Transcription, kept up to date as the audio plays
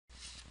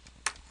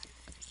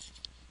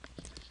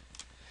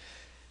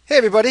Hey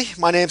everybody,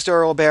 my name's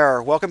Daryl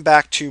Obert. Welcome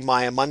back to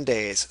Maya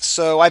Mondays.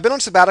 So I've been on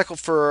sabbatical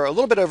for a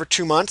little bit over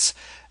 2 months,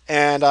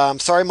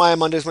 and sorry Maya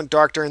Mondays went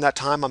dark during that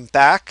time. I'm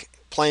back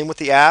playing with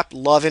the app,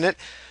 loving it.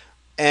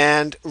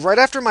 And right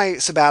after my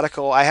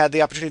sabbatical, I had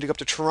the opportunity to go up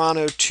to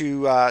Toronto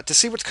to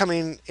see what's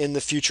coming in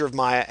the future of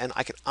Maya, and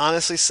I can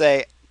honestly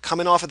say,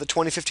 coming off of the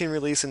 2015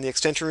 release and the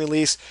extension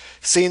release,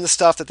 seeing the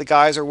stuff that the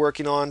guys are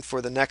working on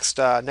for the next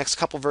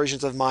couple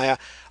versions of Maya,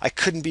 I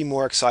couldn't be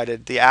more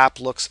excited. The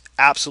app looks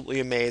absolutely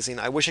amazing.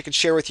 I wish I could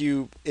share with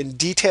you in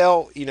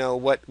detail,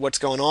 what's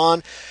going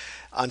on.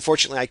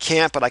 Unfortunately, I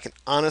can't, but I can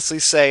honestly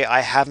say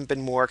I haven't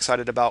been more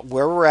excited about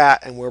where we're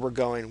at and where we're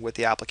going with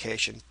the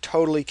application.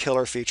 Totally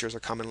killer features are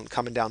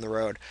coming down the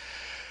road.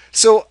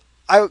 So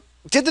I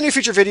did the new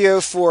feature video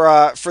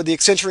for the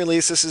extension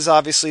release. This is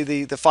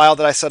obviously the file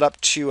that I set up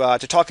to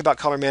talk about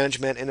color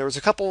management, and there was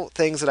a couple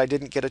things that I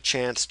didn't get a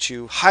chance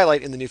to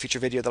highlight in the new feature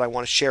video that I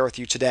want to share with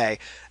you today,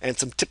 and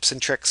some tips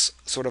and tricks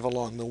sort of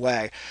along the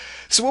way.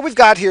 So what we've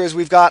got here is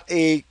we've got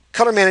a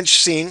color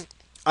managed scene.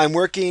 I'm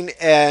working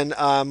in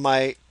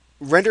my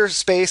render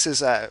space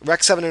is a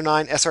Rec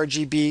 709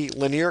 sRGB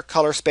linear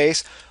color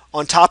space.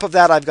 On top of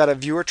that, I've got a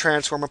viewer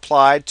transform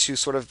applied to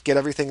sort of get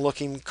everything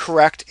looking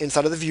correct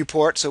inside of the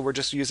viewport. So we're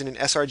just using an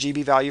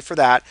sRGB value for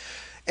that.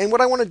 And what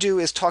I want to do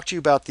is talk to you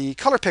about the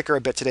color picker a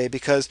bit today,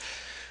 because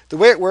the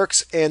way it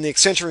works and the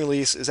extension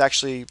release is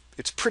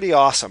it's pretty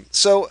awesome.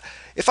 So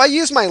if I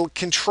use my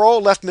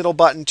control left middle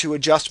button to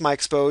adjust my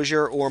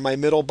exposure, or my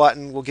middle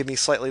button will give me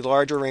slightly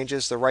larger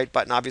ranges, the right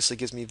button obviously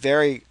gives me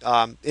very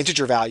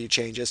integer value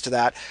changes to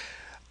that.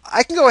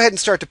 I can go ahead and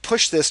start to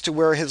push this to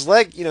where his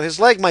leg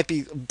might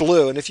be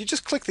blue, and if you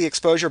just click the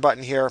exposure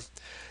button here,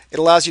 it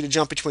allows you to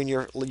jump between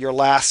your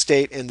last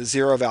state and the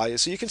zero value.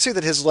 So you can see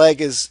that his leg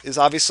is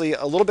obviously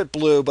a little bit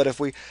blue, but if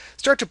we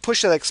start to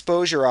push that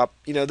exposure up,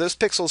 those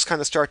pixels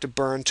kind of start to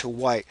burn to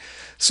white.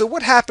 So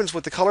what happens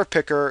with the color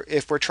picker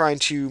if we're trying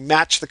to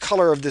match the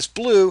color of this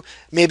blue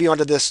maybe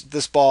onto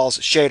this ball's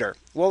shader?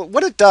 Well,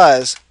 what it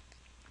does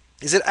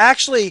is it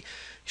actually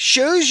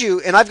shows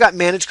you, and I've got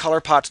manage color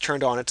pots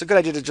turned on. It's a good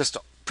idea to just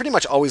pretty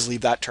much always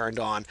leave that turned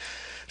on.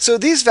 So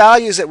these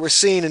values that we're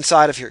seeing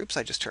inside of here, oops,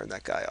 I just turned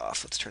that guy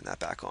off. Let's turn that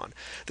back on.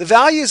 The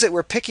values that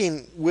we're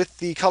picking with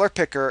the color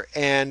picker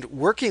and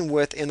working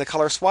with in the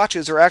color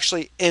swatches are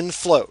actually in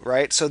float,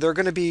 right? So they're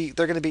going to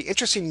be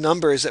interesting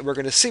numbers that we're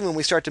going to see when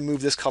we start to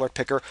move this color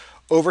picker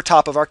over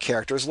top of our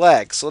character's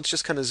legs. So let's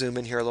just kind of zoom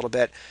in here a little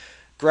bit,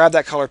 grab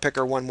that color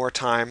picker one more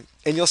time,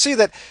 and you'll see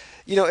that,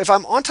 if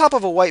I'm on top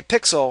of a white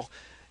pixel,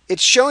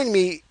 it's showing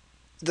me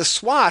the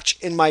swatch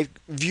in my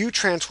view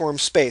transform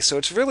space. So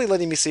it's really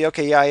letting me see,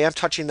 okay, yeah, I am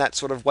touching that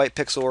sort of white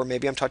pixel, or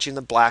maybe I'm touching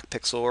the black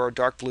pixel or a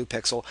dark blue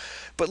pixel.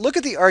 But look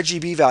at the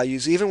RGB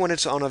values, even when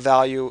it's on a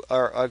value,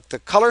 or the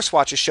color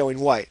swatch is showing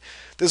white.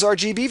 Those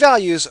RGB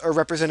values are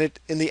represented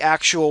in the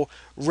actual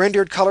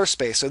rendered color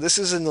space. So this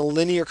is in the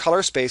linear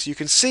color space. You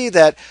can see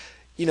that,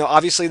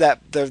 obviously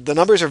that the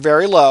numbers are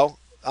very low,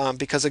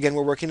 because again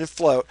we're working in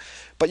float,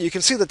 but you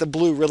can see that the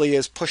blue really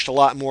is pushed a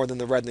lot more than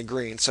the red and the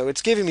green. So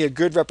it's giving me a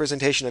good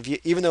representation of,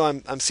 even though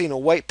I'm seeing a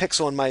white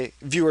pixel in my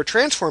viewer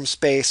transform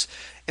space,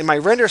 in my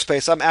render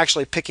space I'm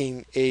actually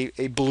picking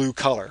a blue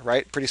color,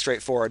 right? Pretty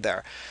straightforward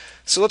there.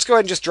 So let's go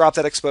ahead and just drop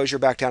that exposure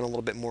back down a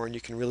little bit more, and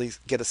you can really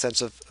get a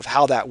sense of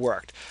how that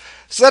worked.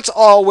 So that's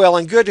all well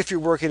and good if you're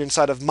working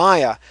inside of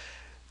Maya.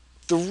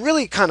 The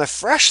really kind of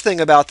fresh thing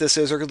about this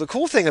is, or the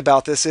cool thing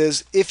about this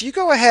is, if you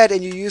go ahead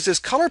and you use this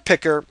color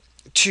picker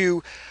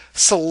to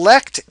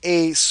select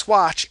a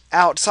swatch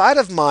outside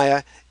of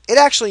Maya, it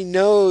actually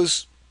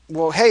knows,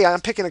 well, hey, I'm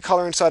picking a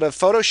color inside of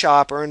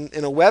Photoshop or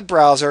in a web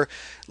browser.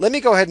 Let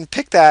me go ahead and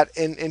pick that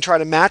and try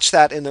to match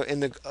that in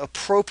the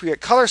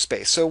appropriate color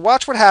space. So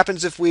watch what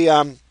happens if we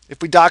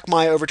dock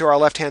Maya over to our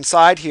left-hand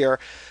side here.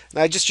 And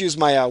I just use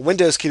my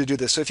Windows key to do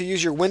this. So if you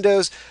use your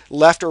Windows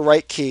left or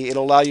right key,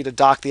 it'll allow you to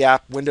dock the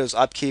app. Windows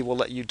up key will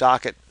let you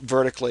dock it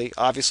vertically.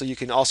 Obviously, you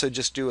can also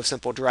just do a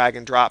simple drag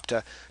and drop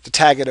to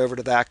tag it over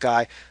to that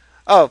guy.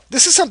 Oh,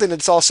 this is something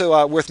that's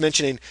also worth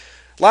mentioning.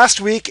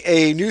 Last week,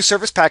 a new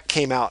service pack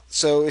came out.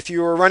 So if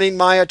you were running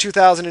Maya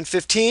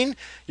 2015,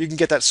 you can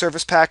get that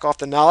service pack off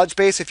the knowledge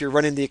base. If you're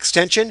running the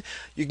extension,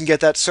 you can get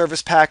that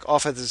service pack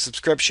off of the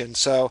subscription.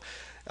 So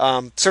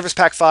Service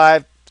Pack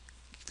 5,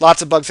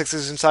 lots of bug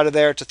fixes inside of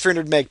there. It's a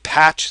 300 meg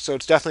patch, so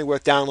it's definitely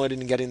worth downloading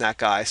and getting that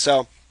guy.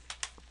 So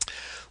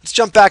let's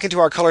jump back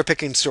into our color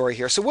picking story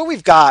here. So what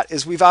we've got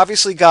is we've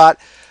obviously got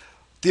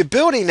the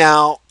ability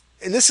now,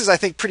 and this is, I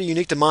think, pretty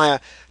unique to Maya,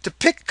 to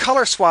pick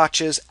color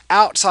swatches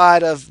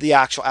outside of the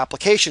actual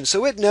application.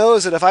 So it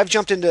knows that if I've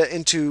jumped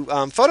into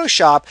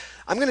Photoshop,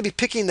 I'm going to be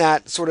picking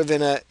that sort of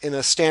in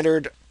a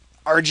standard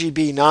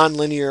RGB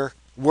nonlinear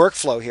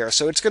workflow here.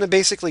 So it's going to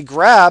basically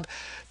grab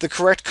the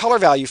correct color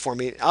value for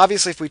me.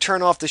 Obviously, if we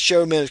turn off the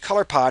show manage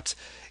color pots,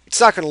 it's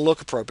not going to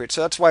look appropriate.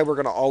 So that's why we're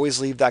going to always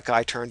leave that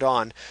guy turned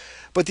on.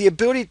 But the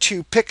ability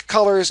to pick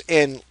colors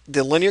in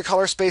the linear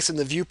color space in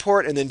the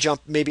viewport, and then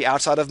jump maybe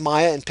outside of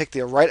Maya and pick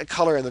the right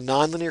color in the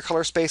nonlinear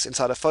color space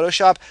inside of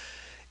Photoshop,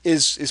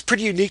 is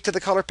pretty unique to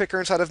the color picker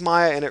inside of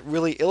Maya, and it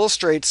really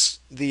illustrates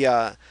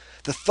the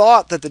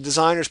thought that the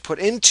designers put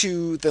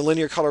into the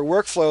linear color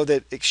workflow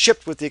that it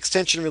shipped with the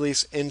extension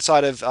release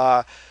inside of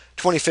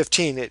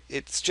 2015.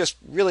 It's just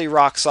really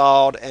rock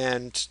solid,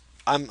 and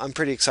I'm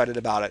pretty excited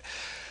about it.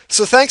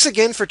 So thanks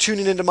again for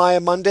tuning into Maya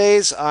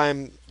Mondays.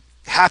 I'm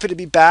happy to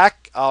be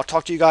back. I'll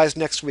talk to you guys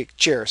next week.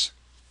 Cheers.